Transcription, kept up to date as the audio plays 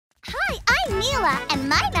I'm Mila, and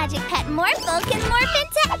my Magic Pet Morphle can morph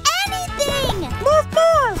into anything! Morph,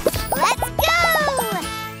 morph! Let's go!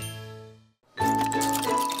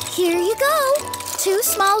 Here you go. 2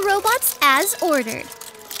 small robots as ordered.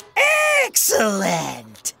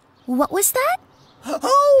 Excellent! What was that?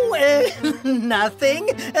 Oh, nothing.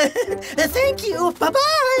 Thank you.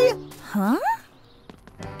 Bye-bye. Huh?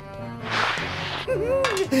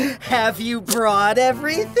 Have you brought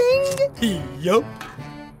everything? Yup.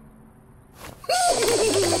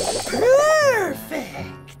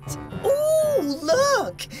 Perfect. Ooh,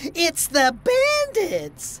 look. It's the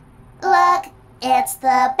bandits. Look, it's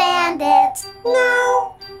the bandits.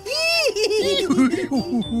 No.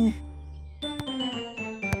 Ooh.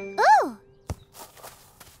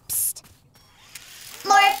 Psst.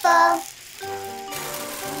 Morphle.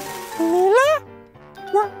 Mila?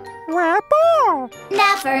 Where ball?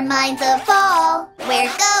 Never mind the ball. We're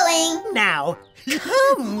going. Now,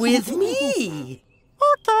 come with me.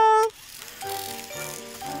 Okay.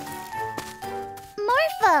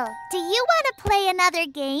 Morphle, do you want to play another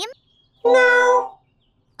game? No.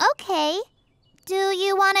 Okay. Do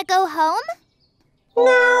you want to go home?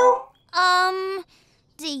 No.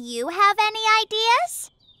 Do you have any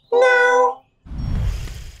ideas? No.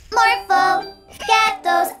 Morphle, get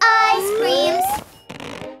those ice creams.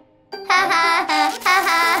 Ha ha ha ha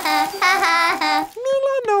ha ha ha.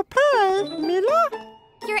 Mila no pay, Mila.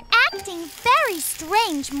 You're acting very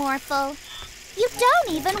strange, Morphle. You don't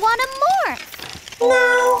even want to morph.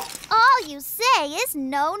 No. All you say is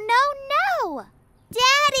no, no, no.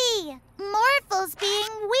 Daddy, Morphle's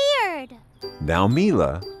being weird. Now,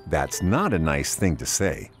 Mila, that's not a nice thing to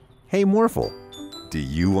say. Hey, Morphle, do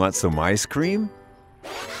you want some ice cream?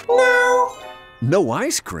 No. No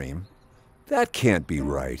ice cream? That can't be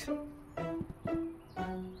right.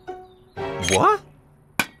 What?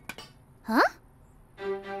 Huh?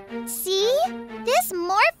 See? This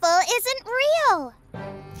Morphle isn't real.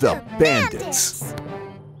 The bandits.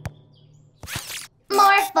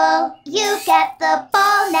 Morphle, you get the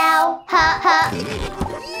ball now. Ha ha.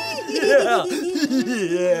 Yeah.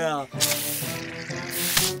 Yeah.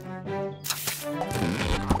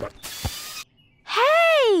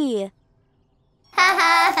 Hey! Ha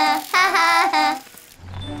ha ha ha ha ha.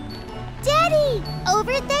 Daddy,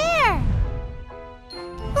 over there.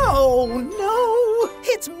 Oh, no.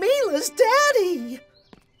 It's Mila's daddy.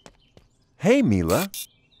 Hey, Mila,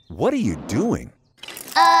 what are you doing?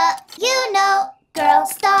 You know, girl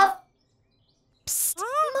stuff. Psst,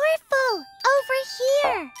 Morphle, over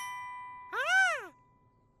here.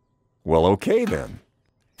 Well, okay then.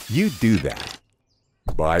 You do that.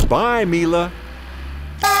 Bye-bye, Mila.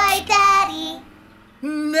 Bye, Daddy.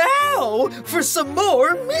 Now for some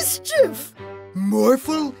more mischief.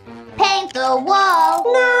 Morphle? Paint the wall.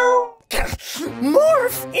 No.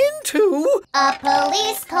 Morph into? A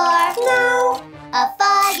police car. No. A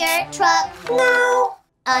fire truck. No.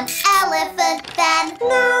 An elephant then.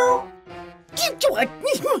 No.